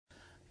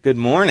Good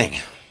morning.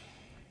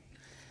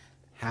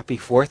 Happy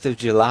 4th of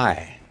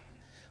July.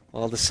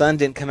 Well, the sun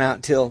didn't come out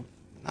until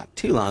not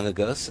too long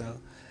ago, so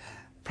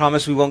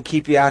promise we won't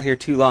keep you out here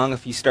too long.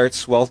 If you start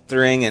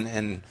sweltering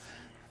and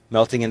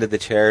melting into the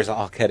chairs,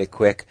 I'll cut it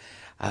quick.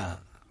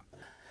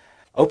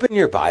 Open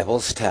your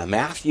Bibles to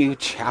Matthew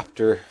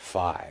chapter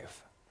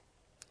 5.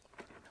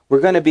 We're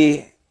going to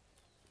be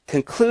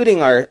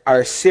concluding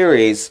our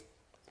series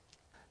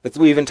that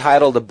we've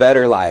entitled A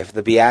Better Life,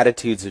 the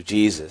Beatitudes of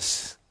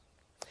Jesus.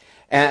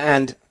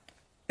 And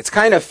it's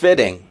kind of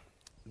fitting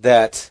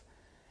that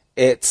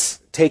it's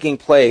taking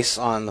place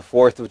on the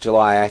 4th of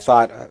July. I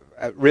thought,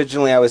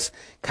 originally I was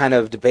kind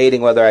of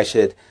debating whether I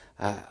should,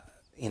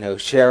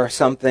 share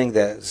something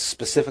that's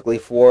specifically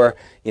for,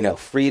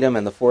 freedom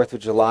and the 4th of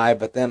July,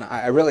 but then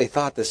I really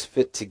thought this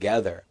fit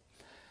together.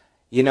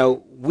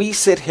 We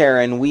sit here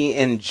and we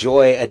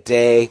enjoy a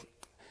day.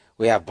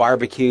 We have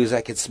barbecues.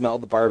 I could smell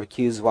the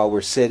barbecues while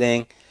we're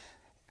sitting.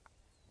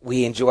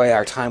 We enjoy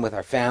our time with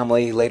our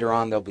family. Later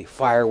on, there'll be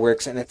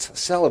fireworks, and it's a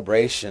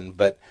celebration.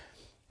 But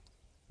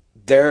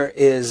there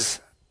is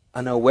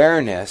an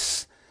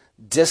awareness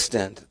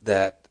distant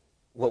that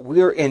what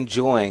we're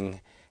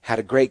enjoying had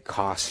a great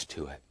cost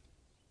to it.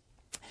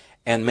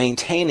 And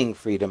maintaining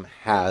freedom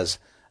has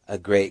a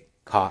great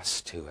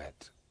cost to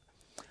it.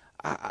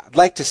 I'd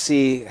like to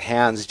see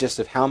hands just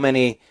of how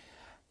many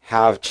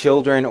have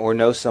children or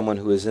know someone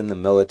who is in the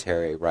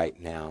military right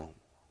now.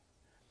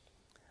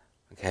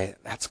 Okay,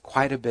 that's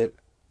quite a bit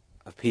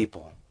of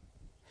people.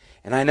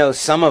 And I know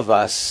some of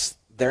us,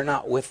 they're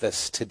not with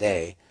us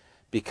today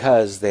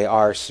because they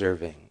are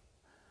serving.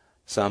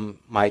 Some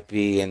might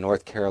be in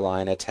North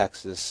Carolina,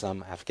 Texas,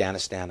 some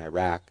Afghanistan,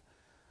 Iraq,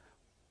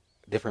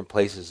 different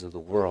places of the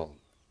world.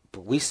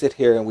 But we sit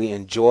here and we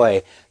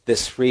enjoy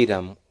this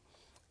freedom,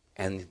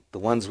 and the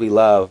ones we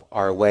love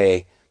are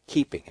away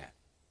keeping it.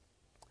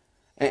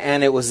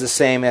 And it was the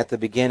same at the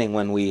beginning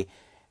when we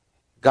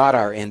got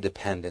our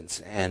independence,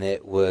 and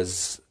it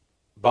was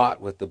bought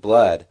with the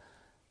blood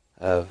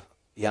of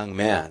young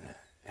men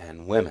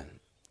and women.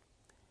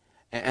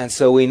 And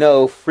so we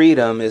know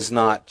freedom is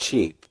not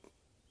cheap.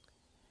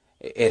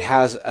 It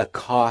has a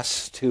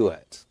cost to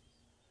it.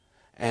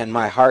 And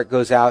my heart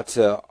goes out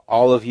to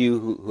all of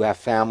you who have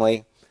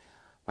family.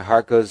 My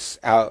heart goes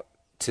out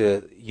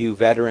to you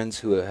veterans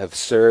who have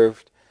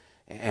served,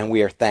 and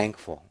we are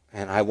thankful.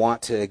 And I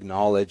want to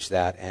acknowledge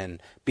that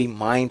and be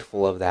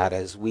mindful of that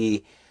as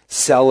we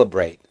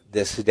celebrate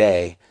this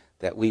day,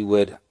 that we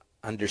would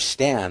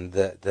understand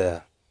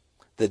the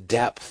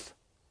depth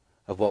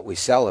of what we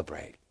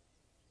celebrate.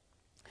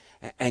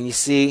 And you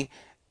see,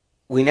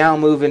 we now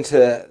move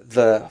into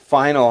the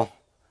final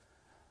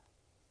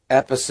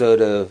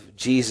episode of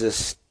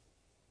Jesus'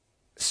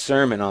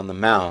 Sermon on the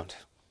Mount.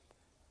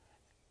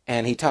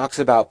 And he talks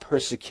about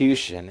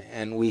persecution,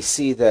 and we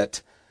see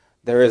that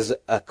there is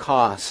a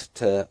cost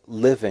to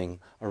living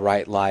a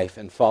right life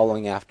and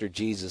following after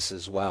Jesus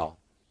as well.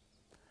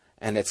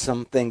 And it's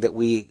something that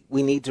we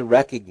need to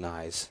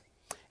recognize.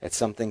 It's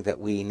something that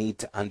we need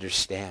to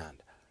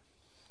understand.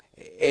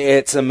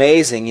 It's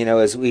amazing,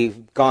 as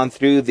we've gone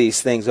through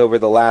these things over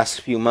the last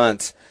few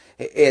months,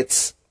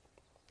 it's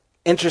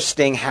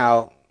interesting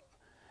how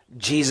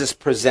Jesus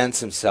presents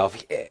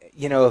himself.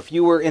 If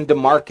you were into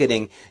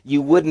marketing,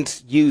 you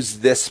wouldn't use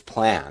this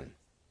plan.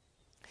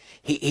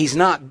 He's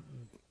not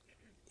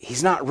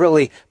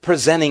really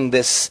presenting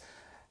this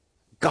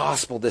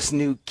gospel, this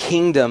new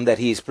kingdom that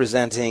he's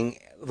presenting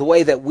the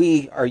way that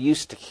we are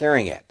used to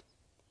hearing it.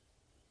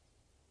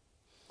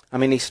 I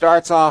mean, he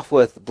starts off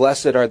with,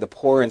 "Blessed are the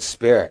poor in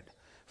spirit,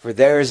 for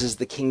theirs is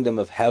the kingdom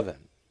of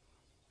heaven."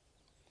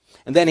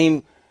 And then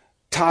he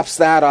tops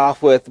that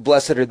off with,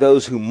 "Blessed are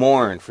those who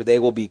mourn, for they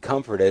will be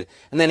comforted."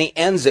 And then he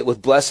ends it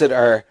with, "Blessed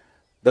are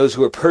those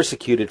who are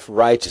persecuted for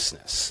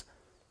righteousness."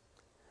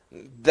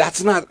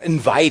 That's not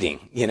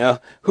inviting,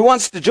 Who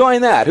wants to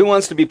join that? Who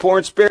wants to be poor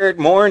in spirit,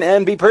 mourn,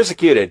 and be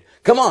persecuted?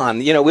 Come on,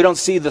 we don't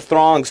see the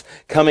throngs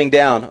coming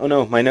down. Oh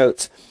no, my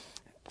notes.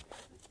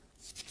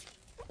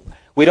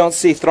 We don't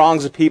see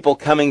throngs of people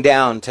coming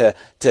down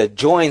to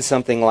join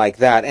something like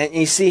that. And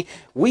you see,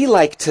 we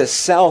like to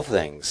sell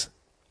things.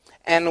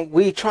 And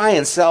we try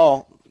and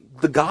sell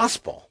the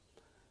gospel.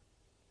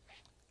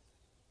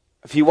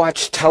 If you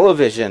watch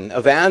television,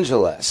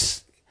 evangelists,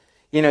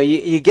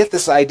 you get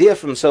this idea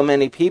from so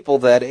many people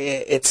that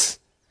it's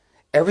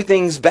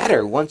everything's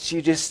better once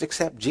you just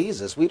accept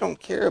Jesus. We don't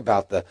care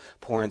about the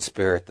poor in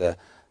spirit,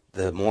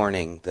 the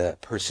mourning, the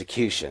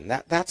persecution.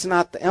 That's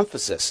not the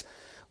emphasis.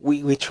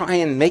 We try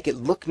and make it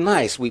look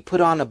nice. We put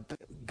on a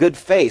good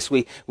face.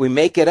 We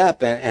make it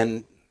up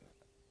and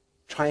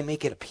try and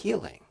make it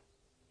appealing.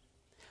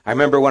 I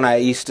remember when I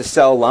used to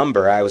sell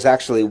lumber, I was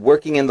actually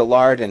working in the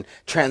yard and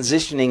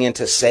transitioning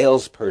into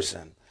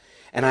salesperson.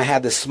 And I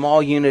had this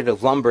small unit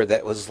of lumber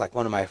that was like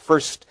one of my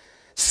first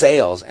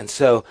sales. And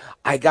so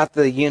I got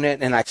the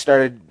unit and I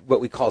started what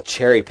we call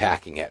cherry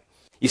packing it.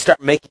 You start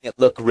making it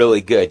look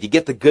really good. You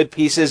get the good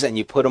pieces and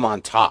you put them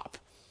on top.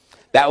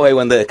 That way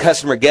when the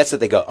customer gets it,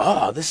 they go,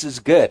 "Oh, this is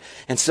good."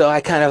 And so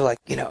I kind of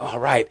all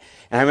right.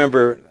 And I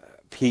remember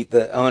Pete,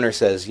 the owner,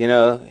 says,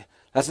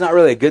 that's not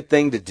really a good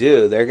thing to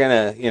do. They're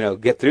going to,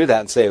 get through that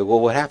and say, well,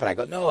 what happened? I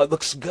go, no, it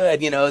looks good.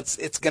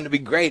 It's going to be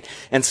great.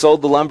 And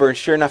sold the lumber. And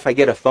sure enough, I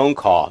get a phone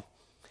call.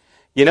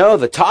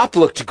 The top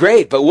looked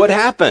great, but what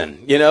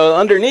happened?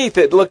 Underneath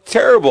it looked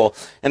terrible.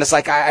 And it's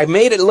like, I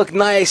made it look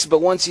nice,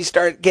 but once you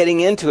start getting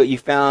into it, you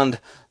found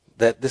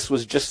that this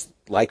was just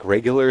like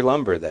regular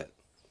lumber that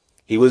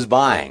he was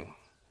buying.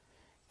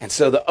 And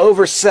so the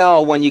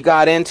oversell when you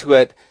got into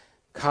it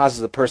causes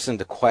the person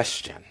to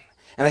question.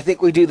 And I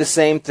think we do the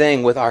same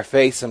thing with our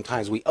faith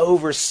sometimes. We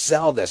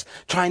oversell this,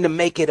 trying to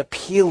make it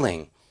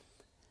appealing.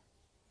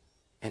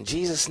 And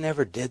Jesus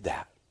never did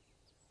that.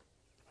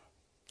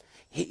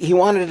 He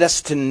wanted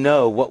us to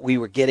know what we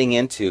were getting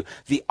into.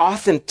 The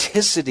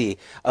authenticity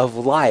of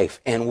life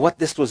and what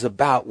this was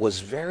about was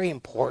very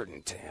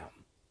important to him.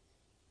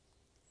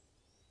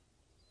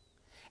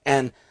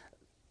 And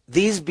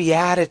these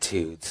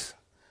Beatitudes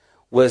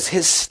was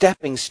his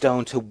stepping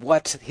stone to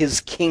what his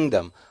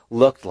kingdom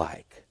looked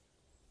like.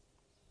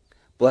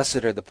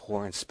 Blessed are the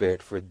poor in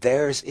spirit, for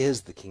theirs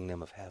is the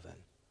kingdom of heaven.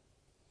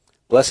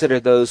 Blessed are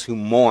those who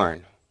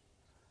mourn,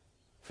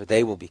 for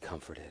they will be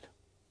comforted.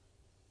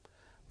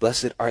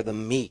 Blessed are the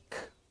meek,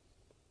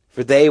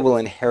 for they will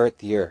inherit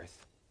the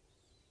earth.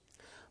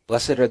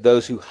 Blessed are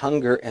those who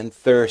hunger and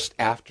thirst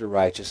after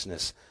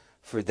righteousness,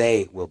 for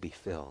they will be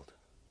filled.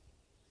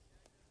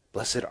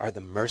 Blessed are the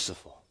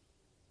merciful,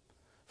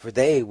 for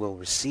they will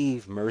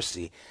receive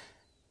mercy.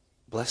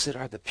 Blessed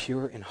are the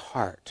pure in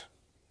heart,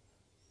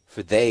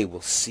 for they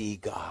will see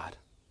God.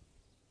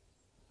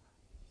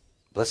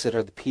 Blessed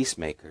are the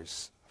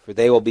peacemakers, for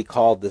they will be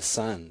called the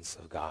sons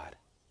of God.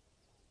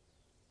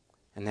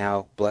 And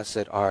now,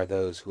 blessed are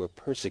those who are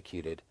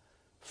persecuted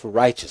for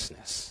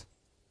righteousness,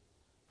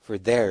 for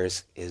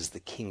theirs is the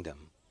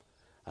kingdom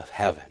of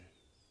heaven.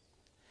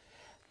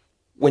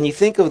 When you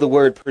think of the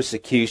word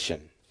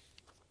persecution,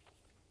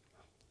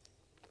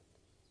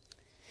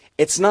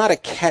 it's not a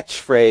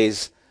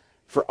catchphrase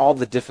for all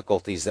the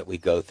difficulties that we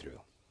go through.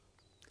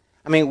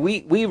 I mean,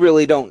 we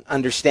really don't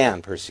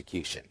understand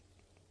persecution.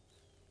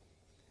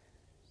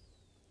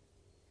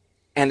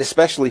 And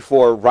especially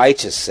for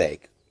righteous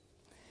sake.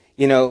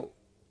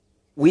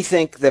 We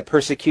think that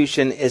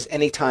persecution is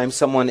any time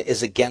someone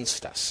is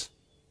against us.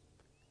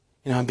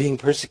 I'm being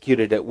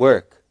persecuted at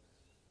work.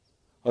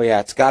 Oh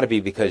yeah, it's got to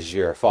be because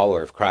you're a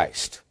follower of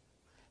Christ.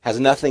 Has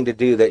nothing to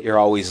do that you're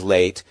always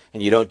late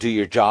and you don't do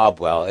your job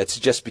well. It's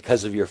just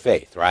because of your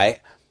faith,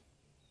 right?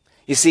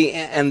 You see,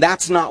 and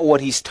that's not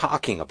what he's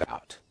talking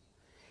about.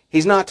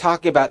 He's not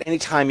talking about any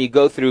time you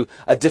go through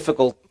a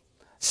difficult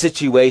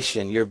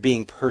situation, you're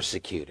being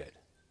persecuted.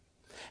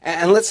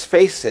 And let's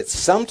face it,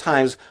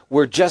 sometimes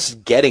we're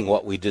just getting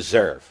what we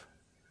deserve.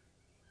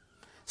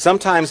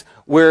 Sometimes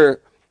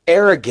we're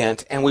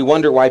arrogant and we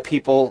wonder why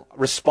people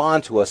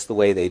respond to us the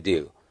way they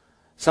do.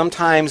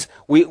 Sometimes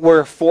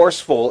we're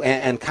forceful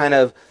and kind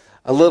of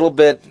a little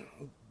bit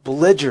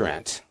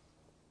belligerent,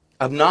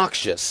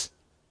 obnoxious.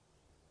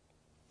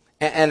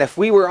 And if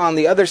we were on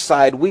the other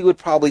side, we would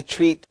probably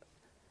treat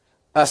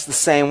us the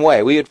same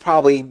way. We would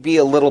probably be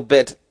a little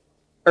bit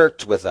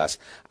irked with us.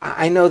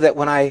 I know that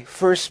when I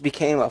first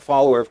became a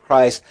follower of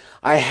Christ,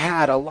 I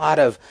had a lot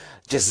of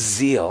just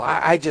zeal.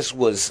 I just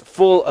was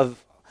full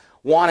of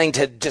wanting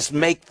to just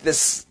make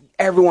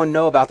everyone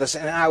know about this.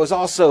 And I was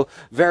also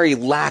very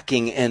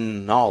lacking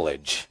in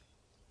knowledge.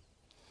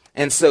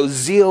 And so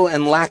zeal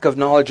and lack of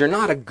knowledge are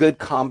not a good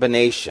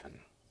combination.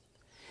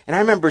 And I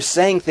remember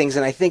saying things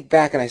and I think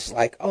back and I was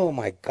like, oh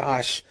my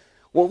gosh,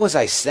 what was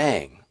I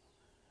saying?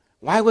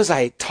 Why was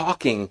I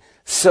talking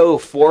so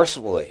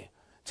forcefully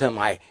to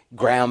my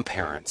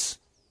grandparents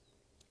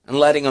and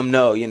letting them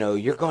know,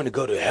 you're going to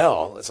go to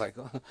hell? It's like,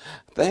 oh,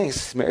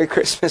 thanks, Merry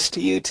Christmas to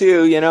you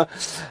too,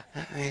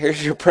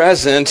 here's your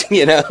present,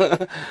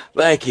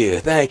 thank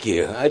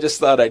you. I just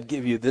thought I'd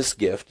give you this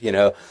gift,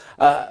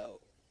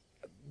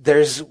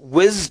 There's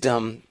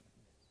wisdom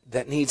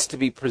that needs to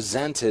be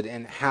presented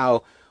in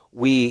how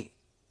we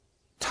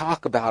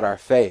talk about our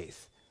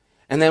faith.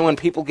 And then when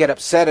people get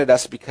upset at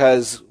us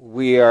because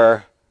we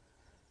are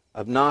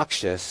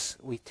obnoxious,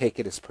 we take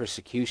it as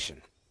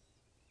persecution,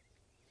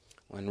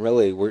 when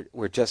really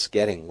we're just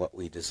getting what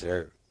we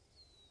deserve.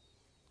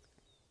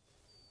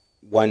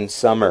 One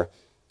summer,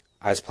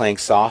 I was playing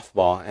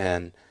softball,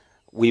 and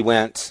we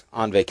went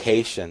on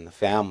vacation, the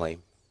family,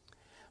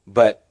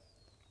 but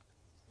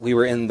we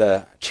were in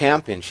the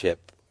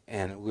championship,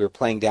 and we were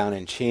playing down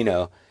in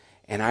Chino,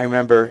 and I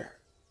remember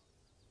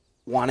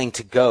wanting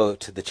to go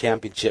to the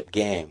championship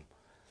game,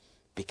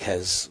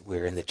 because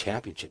we're in the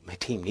championship. My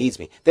team needs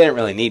me. They didn't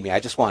really need me. I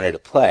just wanted to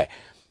play.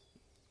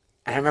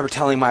 And I remember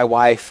telling my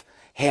wife,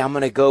 hey, I'm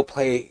going to go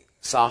play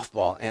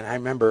softball. And I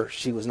remember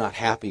she was not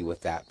happy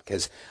with that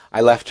because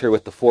I left her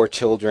with the 4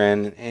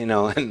 children,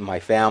 and my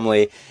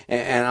family,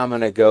 and I'm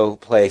going to go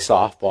play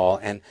softball.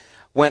 And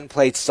went and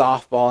played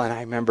softball, and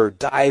I remember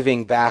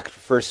diving back to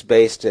first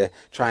base to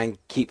try and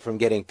keep from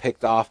getting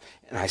picked off,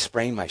 and I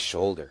sprained my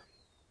shoulder.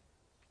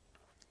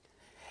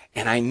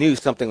 And I knew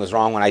something was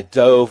wrong. When I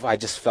dove, I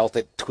just felt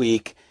it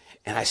tweak,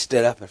 And I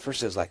stood up. At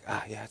first it was like,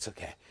 yeah, it's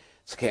okay.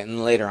 It's okay.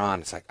 And later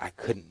on, it's like I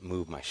couldn't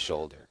move my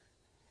shoulder.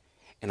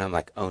 And I'm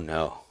like, oh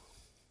no.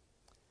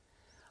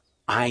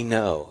 I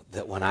know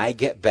that when I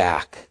get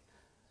back,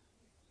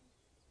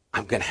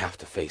 I'm going to have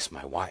to face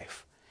my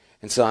wife.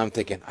 And so I'm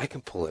thinking, I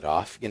can pull it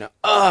off. No,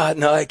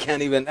 I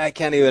can't even,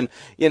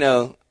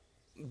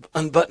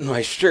 unbutton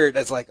my shirt.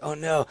 It's like, oh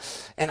no.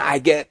 And I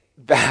get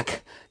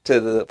back to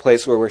the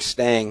place where we're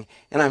staying,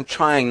 and I'm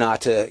trying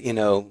not to,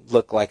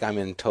 look like I'm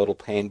in total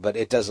pain, but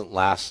it doesn't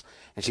last.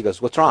 And she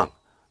goes, what's wrong?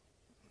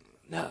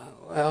 No,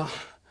 well,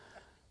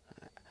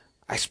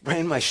 I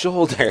sprained my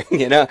shoulder,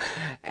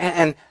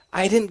 and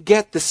I didn't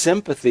get the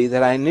sympathy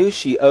that I knew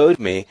she owed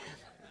me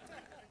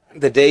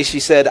the day she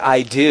said,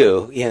 I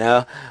do,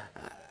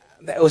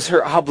 That was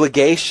her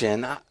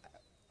obligation.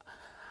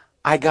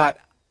 I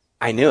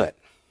knew it.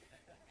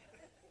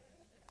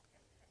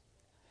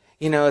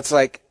 It's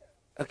like,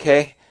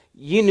 okay,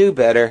 you knew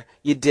better,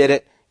 you did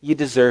it, you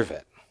deserve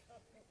it.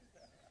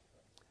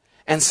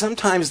 And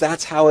sometimes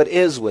that's how it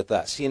is with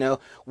us,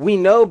 We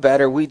know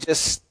better, we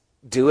just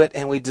do it,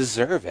 and we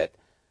deserve it.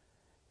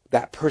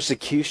 That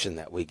persecution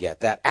that we get,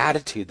 that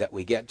attitude that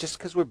we get, just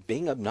because we're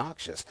being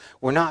obnoxious.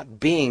 We're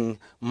not being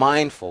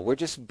mindful, we're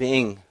just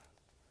being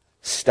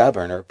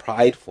stubborn or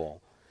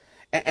prideful.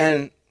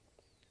 And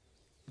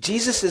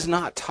Jesus is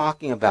not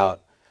talking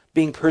about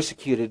being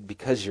persecuted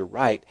because you're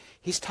right.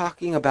 He's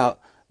talking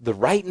about the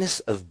rightness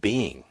of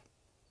being.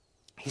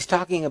 He's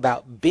talking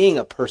about being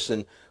a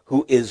person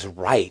who is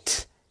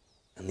right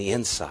on the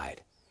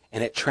inside,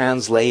 and it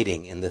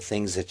translating in the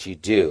things that you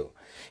do.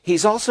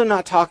 He's also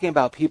not talking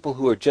about people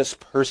who are just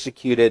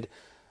persecuted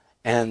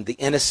and the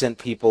innocent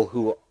people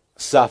who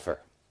suffer.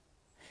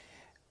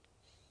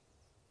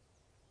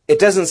 It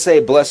doesn't say,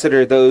 blessed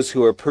are those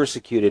who are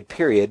persecuted,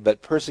 period,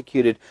 but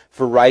persecuted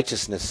for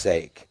righteousness'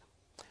 sake.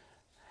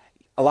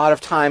 A lot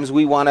of times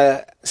we want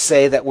to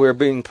say that we're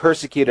being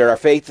persecuted, our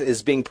faith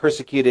is being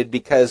persecuted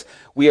because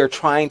we are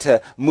trying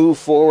to move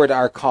forward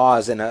our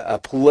cause in a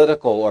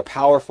political or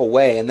powerful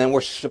way, and then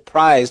we're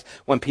surprised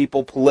when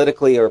people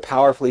politically or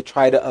powerfully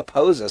try to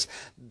oppose us.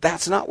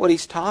 That's not what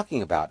he's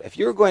talking about. If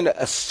you're going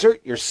to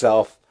assert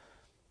yourself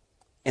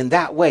in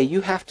that way,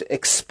 you have to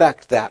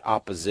expect that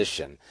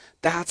opposition.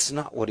 That's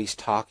not what he's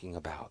talking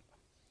about.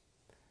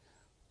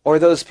 Or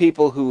those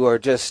people who are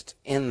just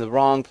in the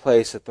wrong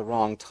place at the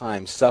wrong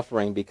time,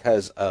 suffering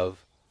because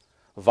of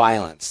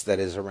violence that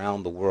is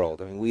around the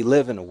world. I mean, we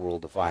live in a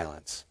world of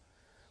violence,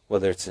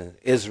 whether it's in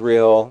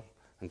Israel,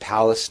 in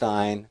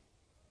Palestine,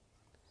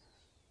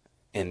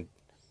 in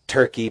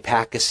Turkey,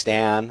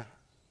 Pakistan.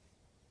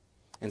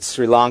 In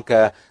Sri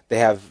Lanka, they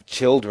have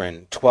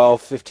children,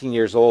 12, 15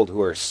 years old,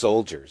 who are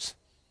soldiers,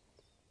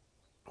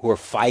 who are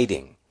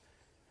fighting.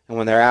 And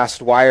when they're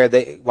asked, why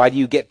do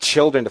you get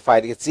children to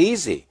fight? It's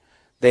easy.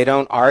 They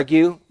don't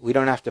argue. We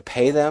don't have to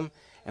pay them.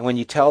 And when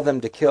you tell them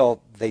to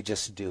kill, they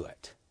just do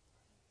it.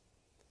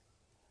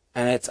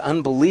 And it's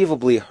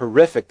unbelievably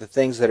horrific, the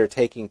things that are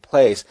taking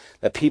place,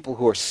 that people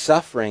who are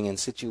suffering in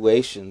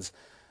situations,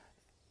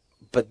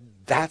 but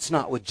that's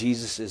not what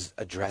Jesus is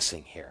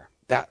addressing here.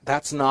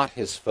 That's not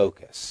his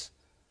focus.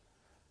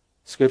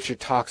 Scripture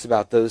talks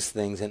about those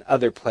things in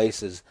other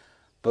places,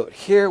 but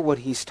here what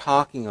he's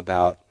talking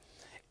about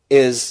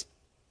is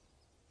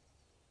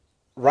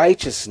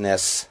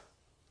righteousness,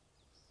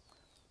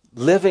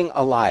 living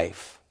a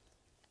life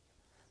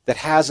that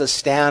has a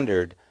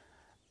standard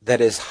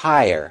that is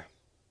higher,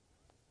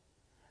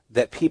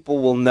 that people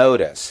will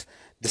notice,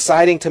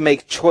 deciding to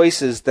make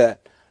choices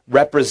that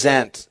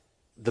represent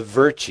the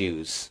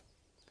virtues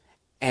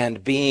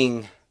and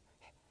being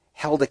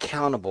held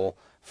accountable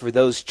for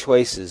those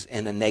choices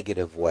in a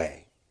negative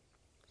way.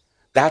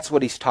 That's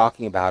what he's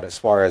talking about as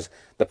far as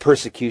the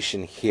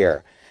persecution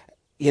here.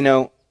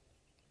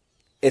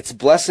 It's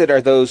blessed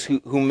are those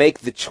who make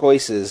the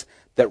choices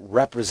that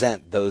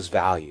represent those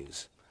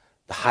values,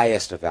 the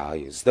highest of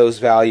values, those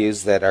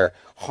values that are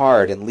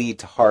hard and lead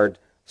to hard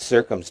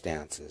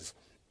circumstances.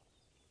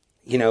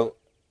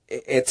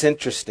 It's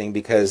interesting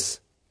because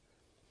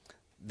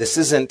this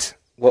isn't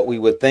what we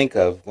would think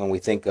of when we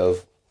think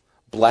of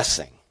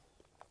blessing.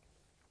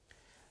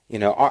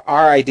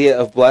 Our idea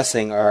of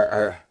blessing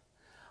are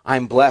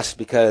I'm blessed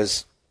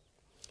because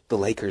the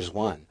Lakers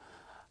won.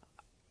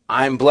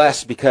 I'm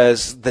blessed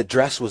because the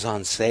dress was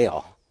on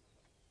sale.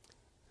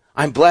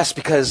 I'm blessed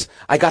because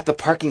I got the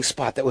parking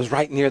spot that was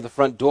right near the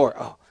front door.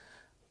 Oh,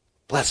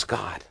 bless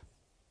God.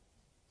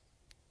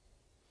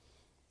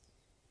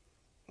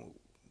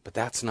 But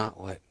that's not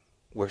what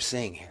we're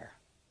seeing here.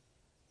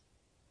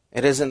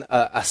 It isn't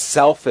a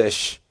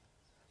selfish,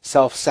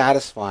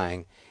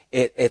 self-satisfying.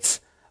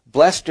 It's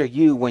blessed are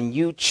you when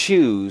you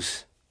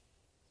choose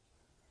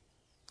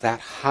that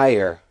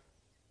higher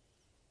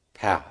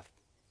path.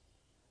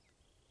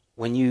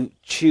 When you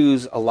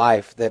choose a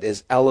life that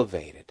is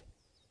elevated,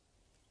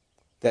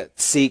 that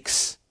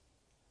seeks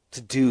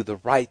to do the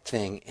right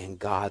thing in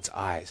God's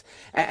eyes.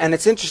 And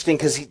it's interesting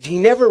because he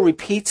never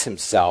repeats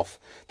himself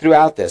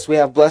throughout this. We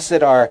have,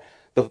 blessed are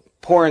the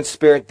poor in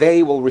spirit,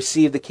 they will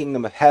receive the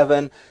kingdom of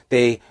heaven.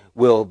 They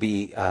will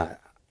be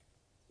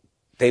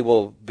they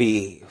will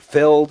be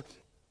filled.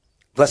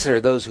 Blessed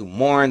are those who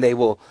mourn. They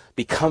will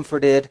be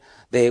comforted.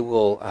 They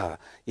will,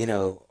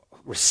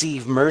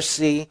 receive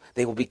mercy.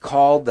 They will be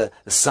called the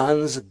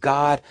sons of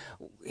God.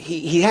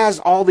 He has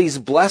all these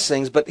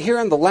blessings, but here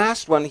in the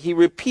last one, he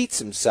repeats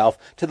himself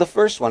to the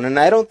first one. And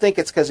I don't think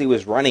it's because he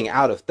was running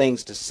out of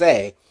things to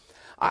say.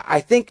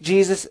 I think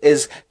Jesus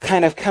is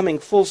kind of coming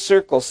full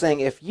circle, saying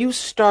if you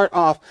start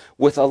off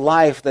with a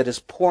life that is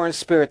poor in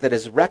spirit, that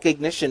is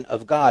recognition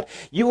of God,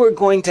 you are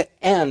going to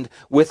end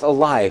with a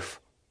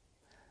life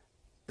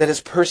that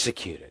is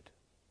persecuted.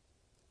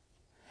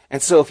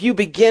 And so if you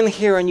begin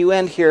here and you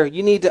end here,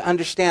 you need to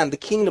understand the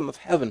kingdom of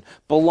heaven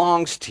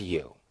belongs to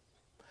you.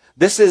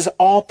 This is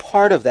all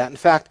part of that. In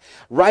fact,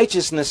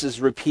 righteousness is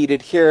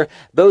repeated here.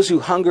 Those who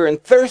hunger and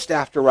thirst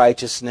after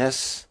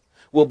righteousness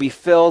will be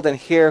filled, and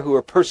here who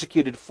are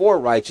persecuted for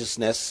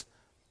righteousness,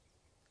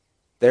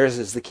 theirs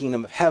is the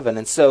kingdom of heaven.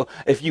 And so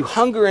if you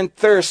hunger and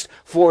thirst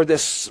for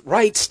this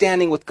right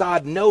standing with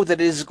God, know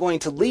that it is going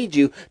to lead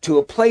you to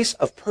a place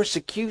of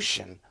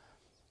persecution.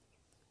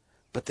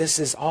 But this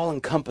is all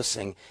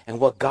encompassing and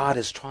what God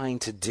is trying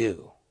to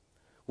do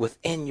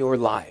within your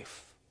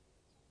life.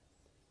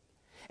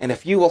 And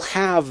if you will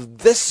have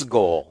this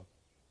goal,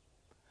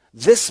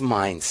 this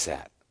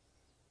mindset,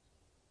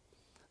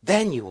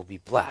 then you will be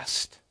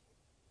blessed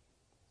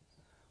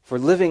for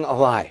living a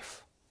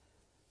life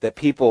that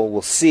people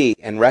will see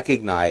and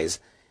recognize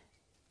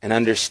and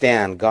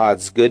understand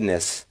God's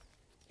goodness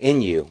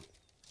in you.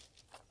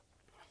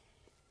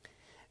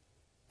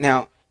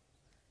 Now,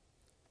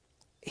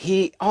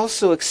 he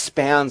also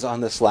expands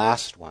on this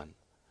last one.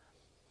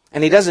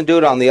 And he doesn't do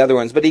it on the other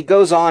ones, but he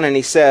goes on and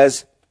he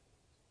says,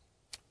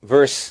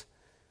 verse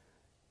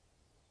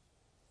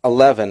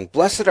 11,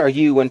 "Blessed are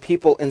you when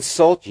people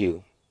insult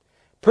you,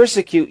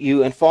 persecute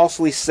you, and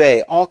falsely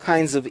say all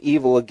kinds of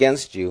evil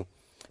against you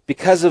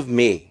because of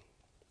me."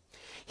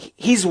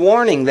 He's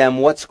warning them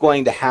what's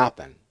going to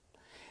happen.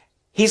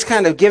 He's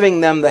kind of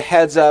giving them the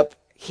heads up.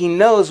 He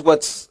knows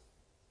what's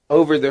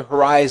over the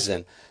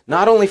horizon,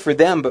 not only for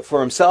them, but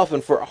for himself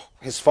and for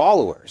his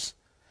followers.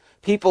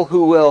 People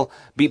who will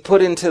be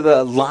put into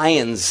the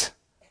lions,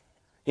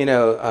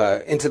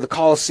 into the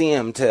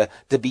Colosseum to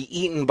be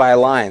eaten by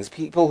lions.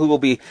 People who will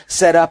be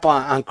set up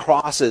on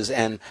crosses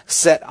and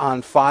set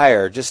on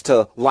fire just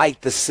to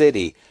light the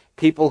city.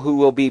 People who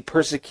will be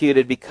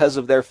persecuted because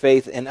of their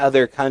faith in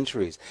other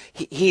countries.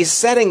 He's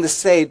setting the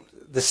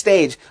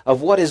stage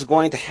of what is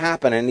going to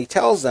happen, and he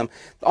tells them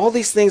all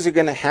these things are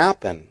going to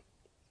happen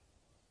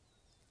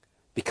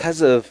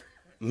because of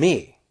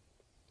me.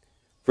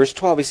 Verse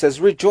 12, he says,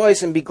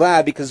 "Rejoice and be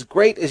glad, because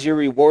great is your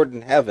reward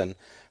in heaven.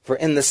 For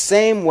in the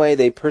same way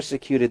they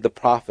persecuted the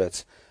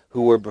prophets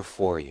who were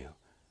before you."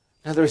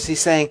 In other words, he's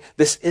saying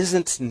this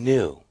isn't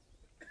new.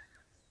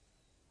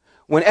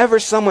 Whenever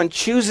someone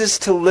chooses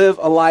to live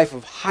a life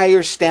of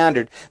higher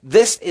standard,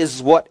 this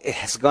is what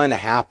is going to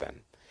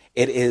happen.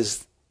 It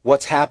is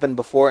what's happened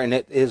before, and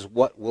it is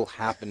what will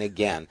happen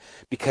again.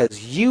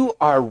 Because you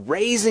are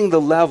raising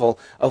the level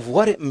of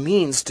what it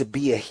means to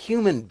be a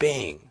human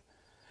being,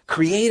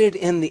 created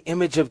in the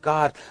image of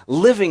God,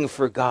 living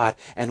for God.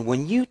 And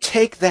when you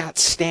take that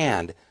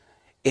stand,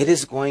 it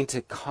is going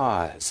to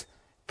cause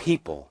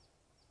people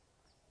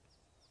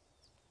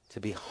to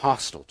be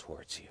hostile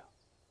towards you.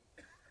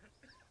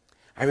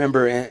 I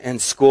remember in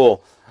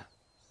school,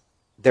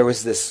 there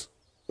was this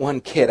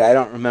one kid, I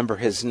don't remember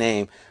his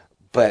name,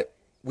 but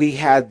we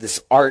had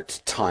this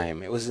art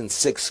time. It was in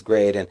 6th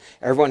grade, and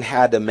everyone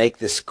had to make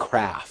this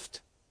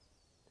craft.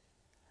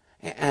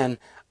 And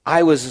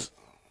I was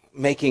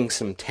making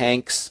some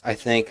tanks, I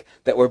think,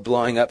 that were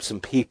blowing up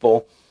some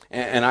people.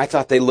 And I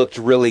thought they looked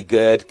really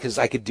good because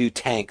I could do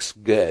tanks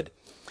good.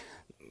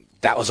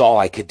 That was all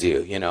I could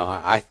do,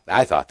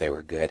 I thought they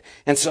were good.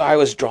 And so I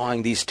was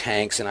drawing these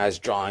tanks, and I was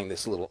drawing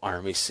this little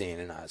army scene,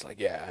 and I was like,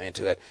 yeah, I'm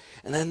into it.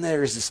 And then there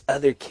was this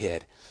other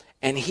kid,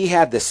 and he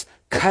had this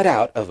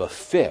cutout of a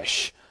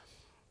fish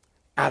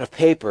out of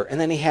paper, and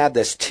then he had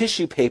this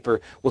tissue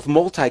paper with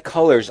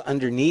multicolors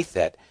underneath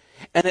it,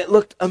 and it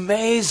looked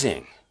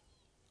amazing.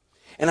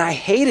 And I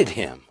hated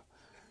him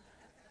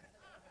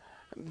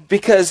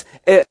because,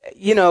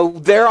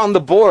 there on the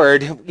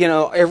board,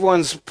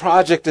 everyone's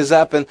project is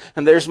up, and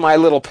there's my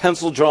little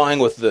pencil drawing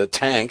with the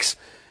tanks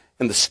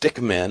and the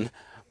stickmen.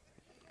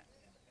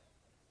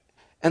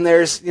 And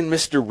there's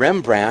Mr.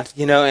 Rembrandt,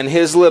 and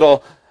his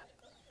little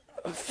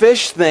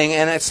fish thing,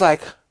 and it's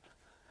like,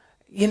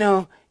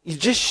 you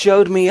just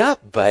showed me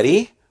up,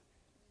 buddy.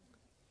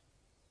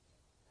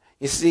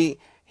 You see,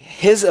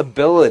 his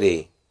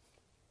ability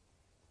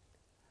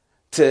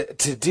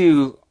to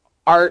do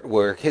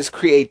artwork, his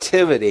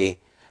creativity,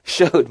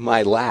 showed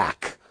my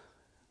lack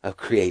of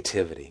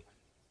creativity.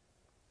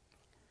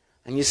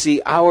 And you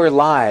see, our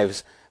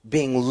lives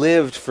being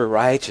lived for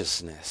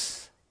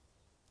righteousness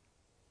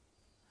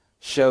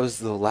shows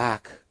the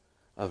lack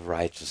of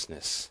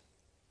righteousness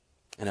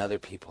in other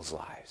people's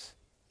lives.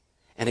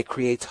 And it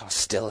creates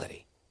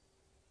hostility.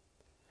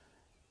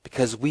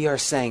 Because we are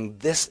saying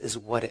this is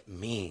what it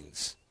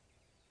means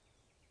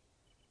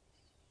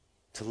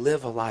to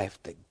live a life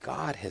that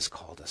God has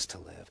called us to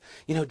live.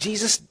 You know,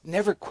 Jesus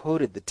never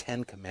quoted the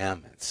 10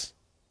 Commandments.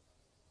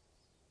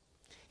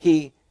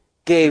 He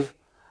gave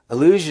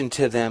allusion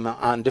to them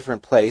on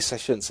different places. I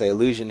shouldn't say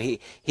allusion.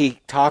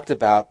 He talked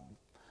about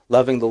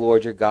loving the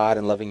Lord your God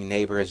and loving your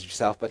neighbor as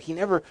yourself, but he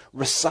never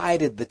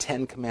recited the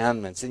 10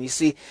 Commandments. And you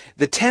see,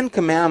 the 10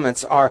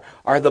 Commandments are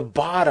the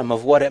bottom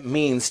of what it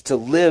means to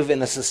live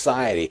in a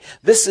society.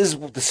 This is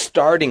the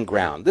starting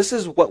ground. This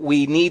is what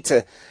we need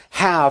to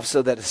have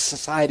so that a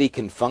society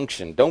can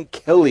function. Don't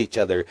kill each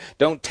other.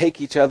 Don't take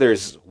each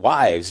other's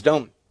wives.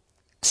 Don't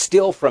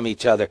steal from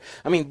each other.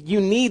 I mean, you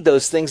need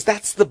those things.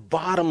 That's the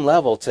bottom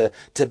level to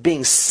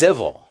being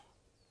civil.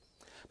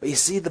 But you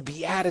see, the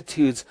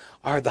Beatitudes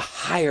are the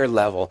higher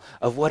level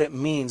of what it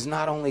means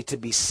not only to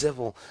be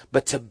civil,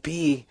 but to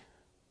be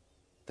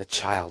the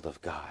child of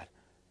God,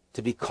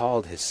 to be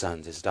called his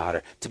son, his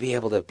daughter, to be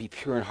able to be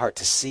pure in heart,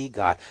 to see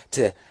God,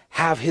 to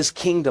have his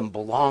kingdom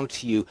belong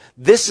to you.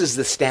 This is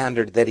the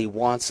standard that he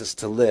wants us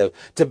to live,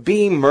 to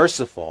be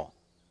merciful,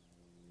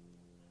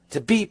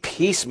 to be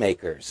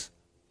peacemakers.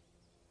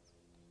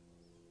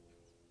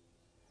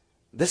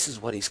 This is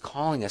what he's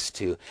calling us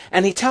to.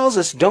 And he tells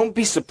us, don't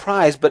be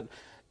surprised, but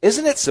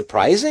isn't it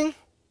surprising?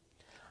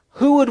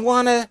 Who would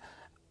want to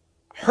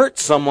hurt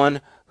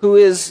someone who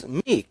is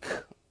meek,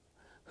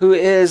 who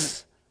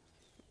is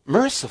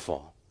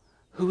merciful,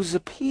 who's a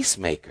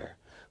peacemaker,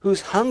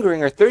 who's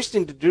hungering or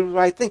thirsting to do the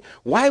right thing?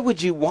 Why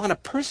would you want to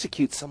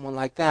persecute someone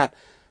like that?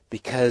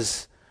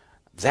 Because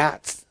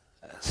that's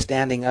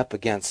standing up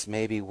against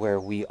maybe where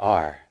we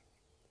are,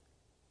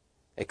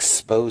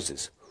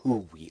 exposes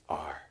who we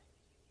are.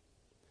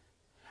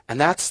 And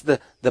that's the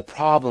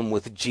problem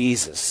with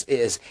Jesus,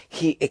 is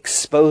he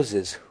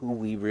exposes who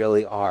we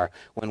really are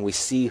when we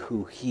see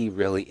who he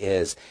really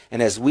is.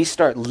 And as we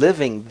start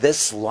living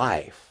this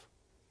life,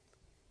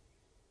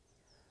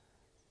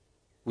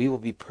 we will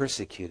be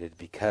persecuted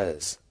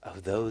because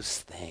of those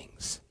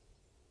things.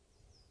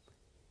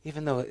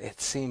 Even though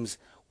it seems,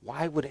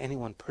 why would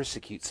anyone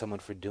persecute someone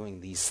for doing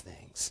these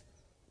things?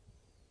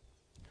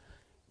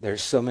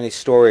 There's so many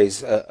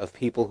stories of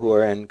people who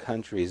are in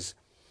countries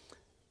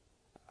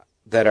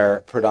that are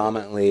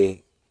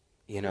predominantly,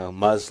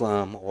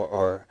 Muslim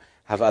or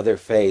have other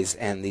faiths,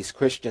 and these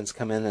Christians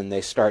come in and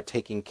they start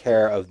taking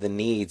care of the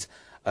needs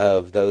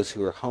of those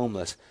who are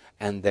homeless,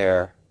 and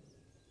they're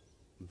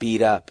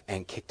beat up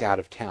and kicked out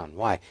of town.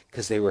 Why?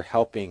 Because they were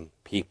helping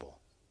people.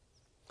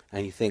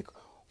 And you think,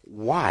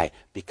 why?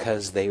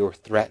 Because they were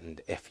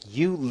threatened. If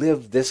you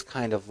live this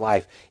kind of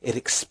life, it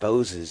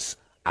exposes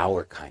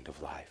our kind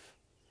of life.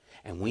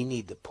 And we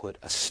need to put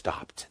a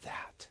stop to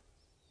that.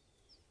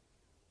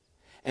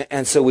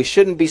 And so we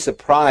shouldn't be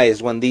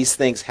surprised when these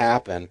things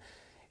happen,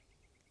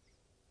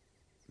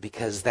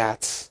 because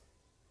that's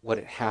what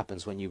it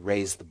happens when you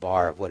raise the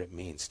bar of what it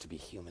means to be a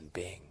human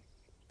being.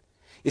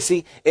 You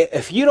see,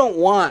 if you don't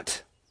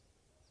want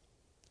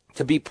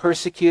to be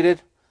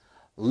persecuted,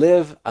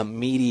 live a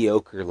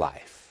mediocre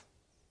life.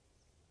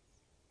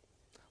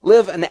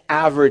 Live an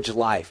average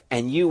life,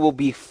 and you will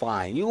be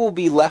fine. You will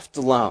be left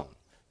alone.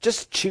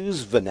 Just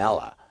choose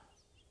vanilla.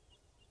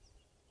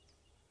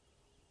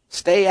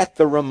 Stay at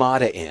the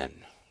Ramada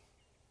Inn.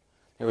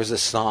 There was a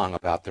song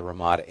about the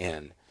Ramada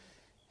Inn.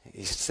 It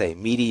used to say,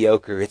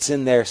 mediocre, it's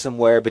in there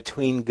somewhere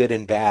between good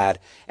and bad,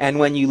 and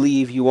when you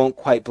leave, you won't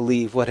quite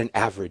believe what an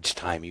average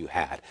time you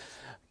had.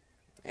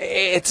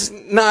 It's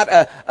not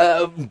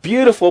a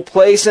beautiful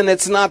place, and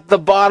it's not the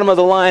bottom of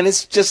the line.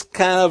 It's just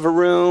kind of a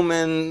room,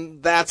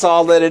 and that's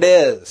all that it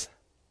is.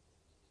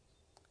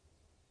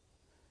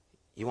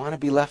 You want to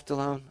be left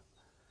alone?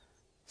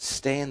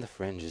 Stay in the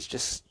fringes.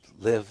 Just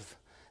live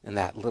in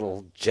that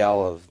little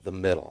gel of the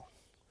middle.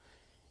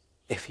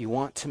 If you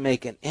want to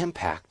make an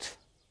impact,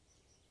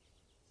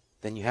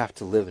 then you have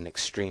to live an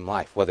extreme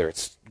life, whether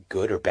it's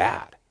good or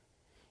bad.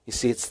 You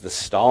see, it's the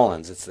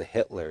Stalins, it's the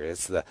Hitler,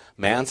 it's the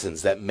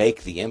Mansons that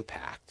make the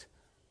impact.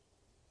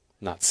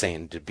 I'm not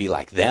saying to be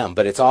like them,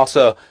 but it's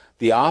also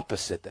the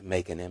opposite that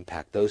make an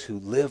impact, those who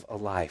live a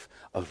life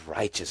of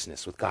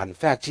righteousness with God. In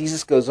fact,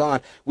 Jesus goes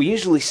on. We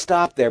usually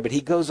stop there, but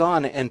he goes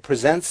on and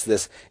presents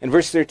this. In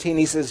verse 13,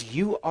 he says,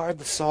 you are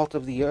the salt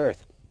of the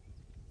earth.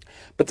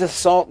 But the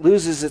salt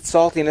loses its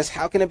saltiness.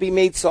 How can it be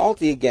made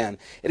salty again?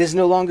 It is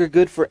no longer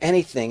good for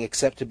anything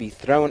except to be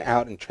thrown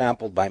out and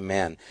trampled by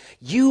men.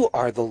 You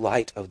are the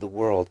light of the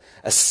world.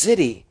 A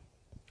city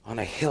on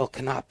a hill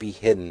cannot be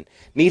hidden.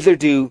 Neither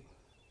do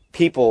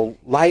people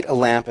light a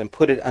lamp and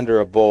put it under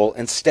a bowl.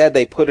 Instead,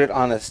 they put it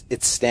on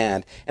its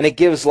stand, and it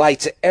gives light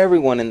to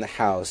everyone in the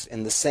house.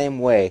 In the same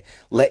way,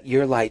 let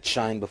your light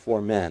shine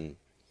before men,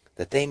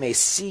 that they may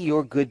see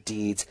your good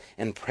deeds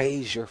and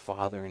praise your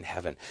Father in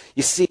heaven.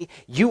 You see,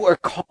 you are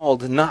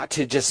called not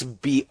to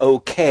just be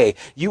okay.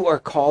 You are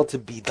called to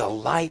be the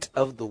light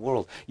of the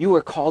world. You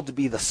are called to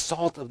be the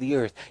salt of the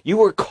earth.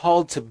 You are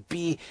called to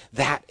be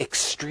that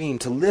extreme,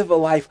 to live a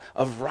life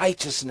of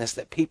righteousness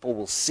that people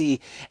will see,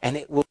 and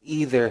it will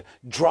either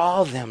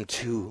draw them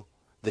to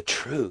the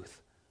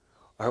truth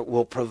or it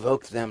will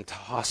provoke them to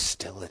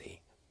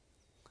hostility.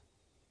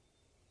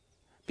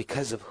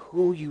 because of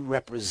who you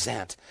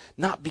represent,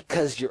 not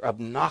because you're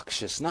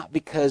obnoxious, not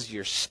because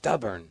you're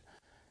stubborn,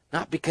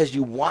 not because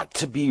you want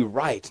to be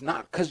right,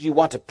 not because you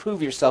want to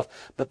prove yourself,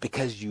 but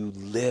because you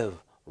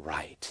live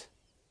right.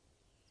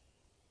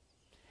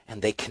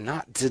 And they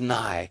cannot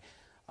deny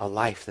a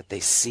life that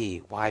they see.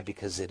 Why?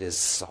 Because it is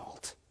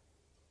salt.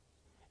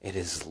 It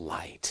is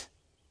light.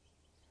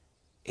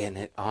 And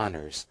it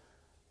honors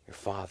your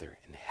Father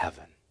in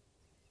heaven.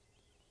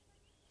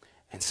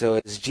 And so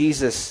as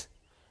Jesus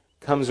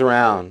comes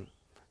around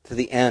to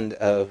the end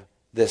of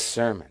this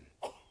sermon,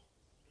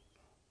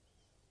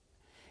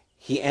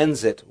 he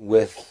ends it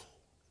with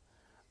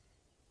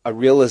a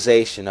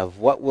realization of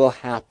what will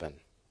happen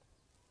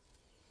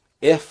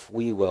if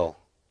we will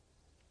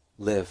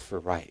live for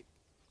right,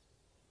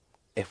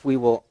 if we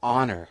will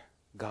honor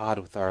God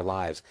with our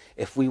lives,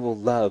 if we will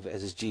love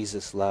as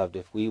Jesus loved,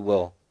 if we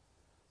will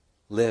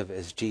live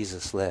as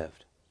Jesus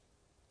lived.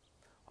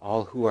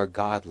 All who are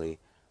godly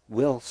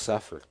will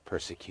suffer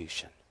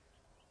persecution.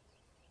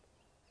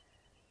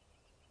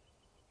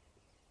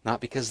 Not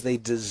because they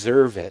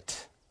deserve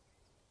it,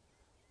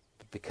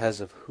 but because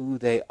of who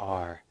they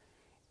are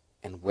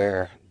and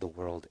where the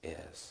world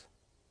is.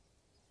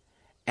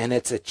 And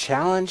it's a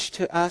challenge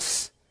to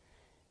us,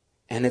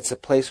 and it's a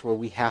place where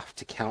we have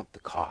to count the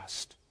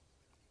cost.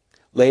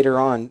 Later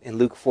on in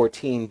Luke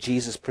 14,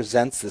 Jesus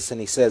presents this and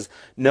he says,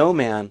 no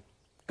man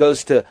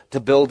goes to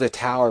build a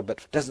tower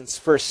but doesn't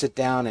first sit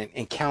down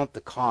and count the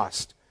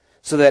cost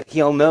so that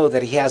he'll know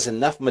that he has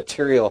enough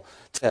material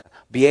to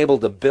be able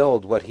to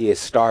build what he has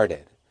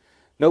started.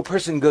 No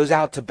person goes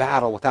out to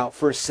battle without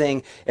first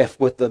saying if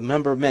with the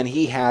number of men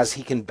he has,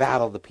 he can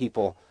battle the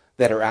people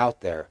that are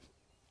out there.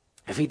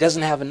 If he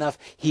doesn't have enough,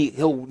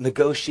 he'll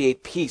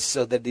negotiate peace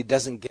so that he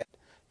doesn't get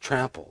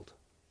trampled.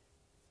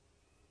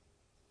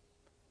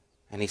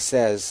 And he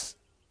says,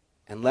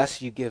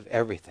 unless you give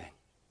everything,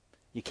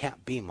 you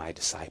can't be my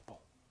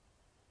disciple.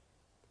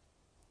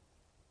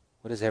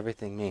 What does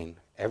everything mean?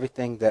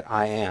 Everything that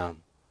I am,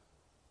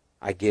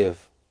 I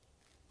give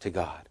to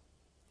God,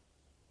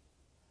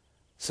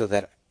 so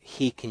that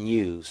he can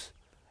use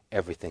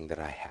everything that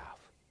I have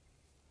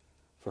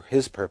for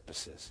his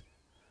purposes,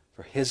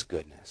 for his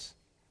goodness,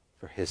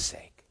 for his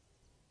sake.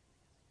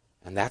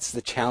 And that's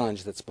the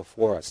challenge that's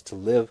before us, to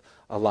live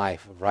a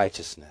life of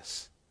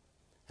righteousness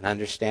and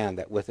understand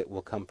that with it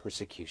will come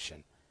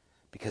persecution,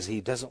 because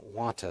he doesn't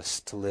want us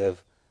to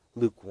live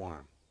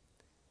lukewarm.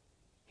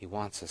 He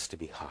wants us to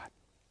be hot.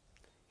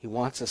 He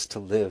wants us to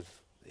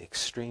live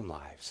extreme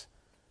lives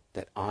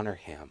that honor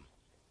him.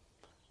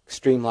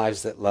 Extreme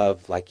lives that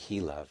love like he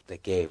loved,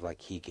 that gave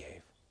like he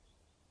gave,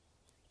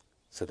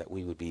 so that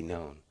we would be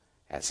known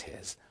as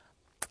his.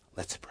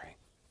 Let's pray.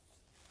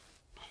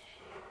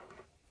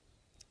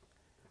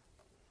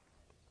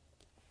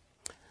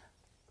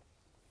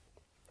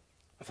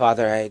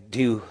 Father, I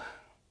do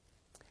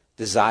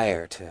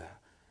desire to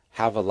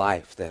have a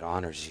life that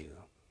honors you,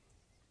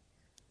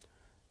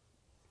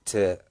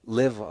 to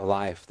live a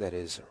life that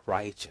is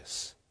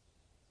righteous.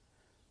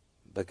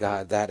 But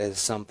God, that is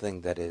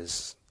something that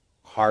is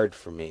hard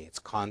for me. It's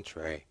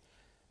contrary.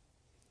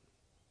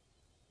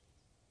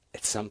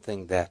 It's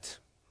something that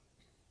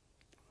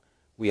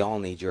we all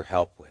need your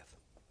help with.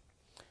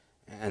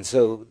 And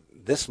so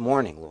this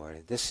morning,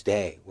 Lord, this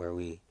day where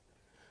we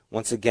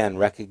once again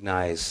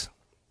recognize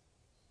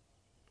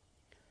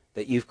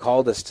that you've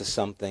called us to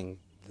something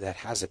that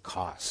has a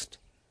cost,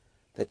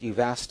 that you've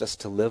asked us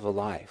to live a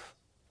life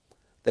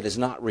that is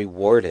not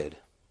rewarded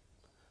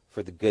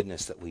for the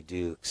goodness that we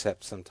do,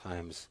 except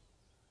sometimes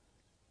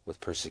with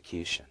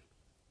persecution.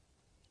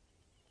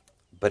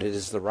 But it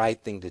is the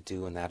right thing to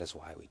do, and that is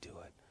why we do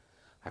it.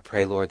 I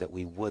pray, Lord, that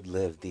we would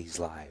live these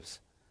lives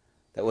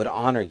that would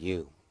honor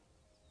you,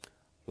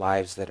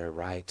 lives that are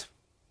right,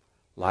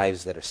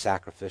 lives that are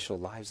sacrificial,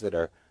 lives that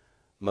are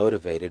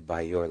motivated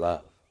by your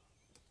love.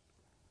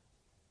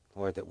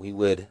 Lord, that we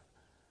would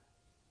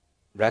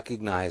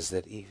recognize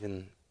that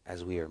even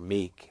as we are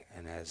meek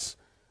and as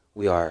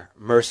we are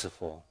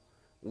merciful,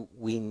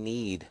 we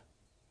need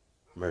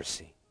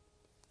mercy.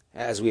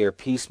 As we are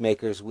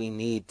peacemakers, we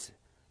need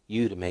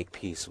you to make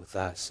peace with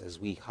us as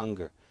we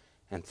hunger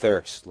and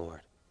thirst,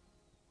 Lord,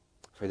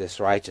 for this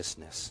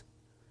righteousness.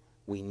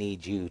 We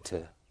need you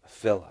to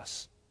fill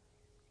us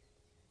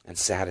and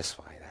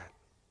satisfy that.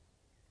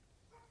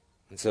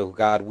 And so,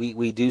 God,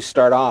 we do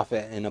start off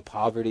in a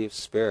poverty of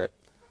spirit.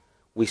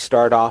 We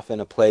start off in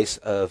a place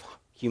of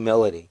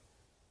humility.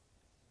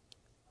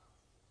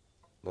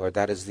 Lord,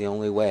 that is the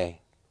only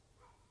way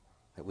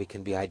that we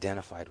can be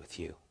identified with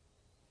you.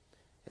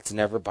 It's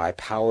never by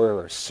power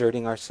or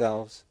asserting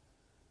ourselves.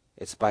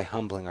 It's by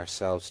humbling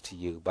ourselves to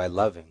you, by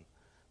loving,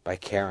 by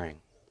caring.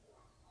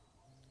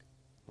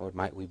 Lord,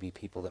 might we be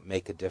people that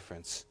make a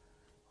difference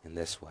in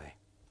this way.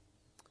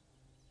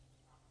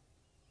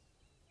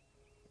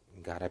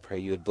 And God, I pray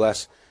you would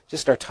bless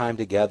just our time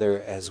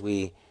together as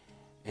we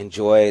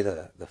enjoy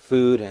the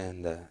food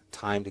and the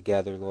time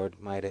together. Lord,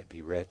 might it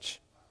be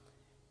rich.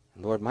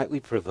 And Lord, might we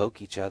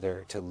provoke each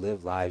other to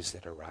live lives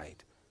that are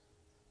right.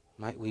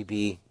 Might we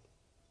be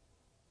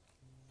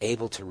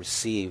able to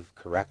receive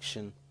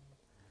correction.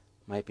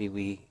 Might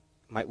we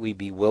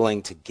be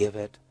willing to give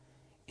it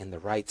in the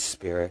right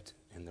spirit,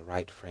 in the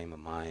right frame of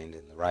mind,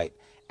 in the right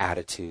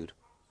attitude.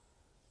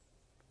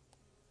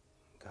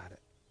 God,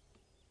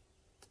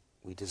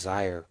 we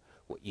desire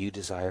what you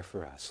desire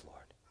for us, Lord.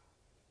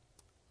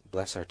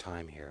 Bless our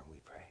time here, we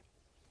pray.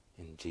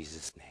 In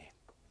Jesus' name,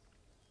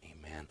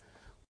 amen.